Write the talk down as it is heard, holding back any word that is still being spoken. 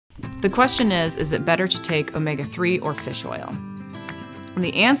The question is it better to take omega-3 or fish oil? And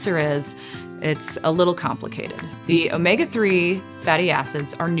the answer is, it's a little complicated. The omega-3 fatty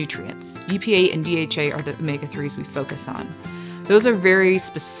acids are nutrients. EPA and DHA are the omega-3s we focus on. Those are very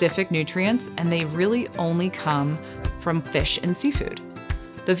specific nutrients, and they really only come from fish and seafood.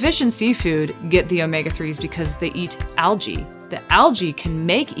 The fish and seafood get the omega-3s because they eat algae. The algae can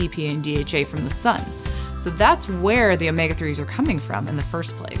make EPA and DHA from the sun. So that's where the omega-3s are coming from in the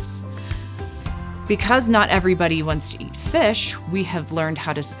first place. Because not everybody wants to eat fish, we have learned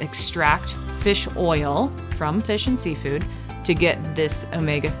how to extract fish oil from fish and seafood to get these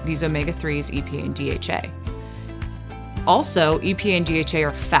omega-3s, EPA and DHA. Also, EPA and DHA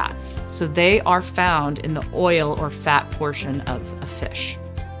are fats, so they are found in the oil or fat portion of a fish.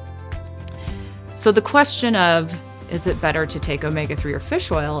 So the question of, is it better to take omega-3 or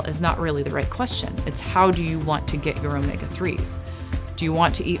fish oil is not really the right question. It's how do you want to get your omega-3s? Do you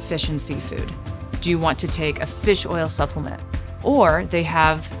want to eat fish and seafood? Do you want to take a fish oil supplement? Or they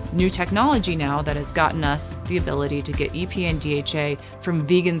have new technology now that has gotten us the ability to get EPA and DHA from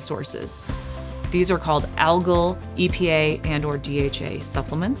vegan sources. These are called algal EPA and or DHA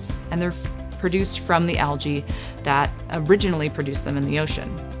supplements, and they're produced from the algae that originally produced them in the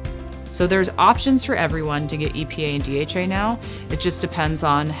ocean. So there's options for everyone to get EPA and DHA now. It just depends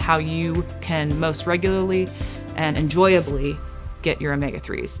on how you can most regularly and enjoyably get your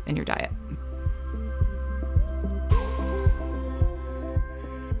omega-3s in your diet.